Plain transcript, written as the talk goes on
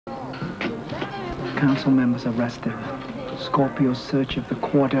council members arrested. Scorpio's search of the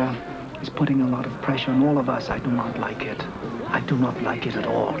quarter is putting a lot of pressure on all of us. I do not like it. I do not like it at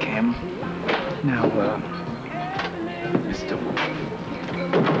all, Kim. Now, Mr. Wu.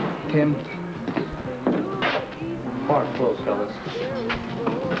 Kim. Bar closed, fellas.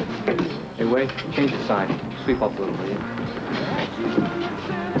 Hey, wait. Change the sign. Sweep up a little, will you?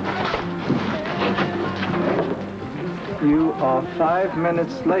 You are 5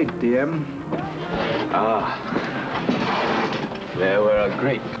 minutes late, DM. Ah. There were a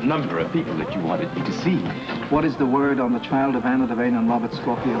great number of people that you wanted me to see. What is the word on the child of Anna Devane and Robert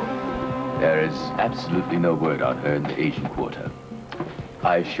Scorpio? There is absolutely no word on her in the Asian Quarter.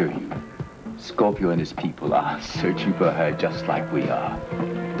 I assure you, Scorpio and his people are searching for her just like we are.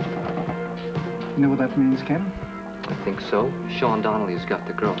 You know what that means, Kim? I think so. Sean Donnelly's got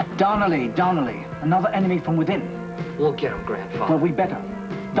the girl. Donnelly. Another enemy from within. We'll get him, Grandfather. Well, we better.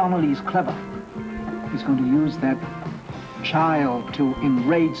 Donnelly is clever. He's going to use that child to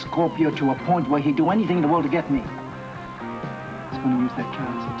enrage Scorpio to a point where he'd do anything in the world to get me. He's going to use that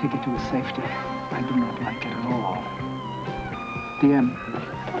child as a ticket to his safety. I do not like it at all. DM.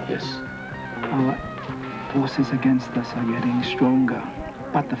 Yes? Our forces against us are getting stronger,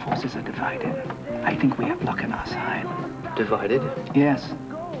 but the forces are divided. I think we have luck on our side. Divided? Yes.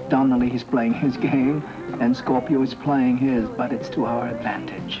 Donnelly is playing his game, and Scorpio is playing his, but it's to our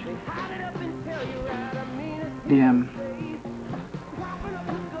advantage. DM,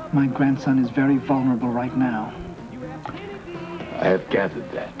 my grandson is very vulnerable right now. I have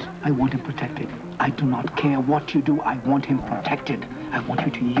gathered that. I want him protected. I do not care what you do. I want him protected. I want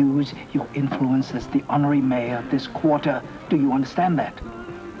you to use your influence as the honorary mayor of this quarter. Do you understand that?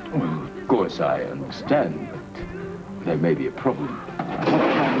 Well, of course I understand, but there may be a problem.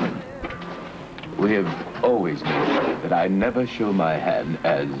 What problem? We have always made sure that I never show my hand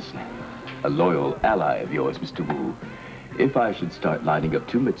as a loyal ally of yours, Mr. Wu. If I should start lining up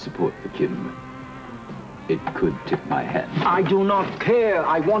too much support for Kim, it could tip my hand. I do not care.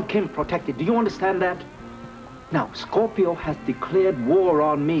 I want Kim protected. Do you understand that? Now, Scorpio has declared war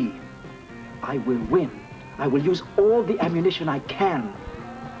on me. I will win. I will use all the ammunition I can.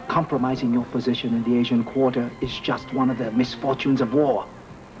 Compromising your position in the Asian Quarter is just one of the misfortunes of war.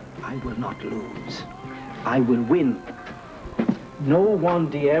 I will not lose. I will win. No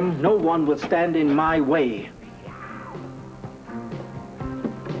one, DM, no one will stand in my way.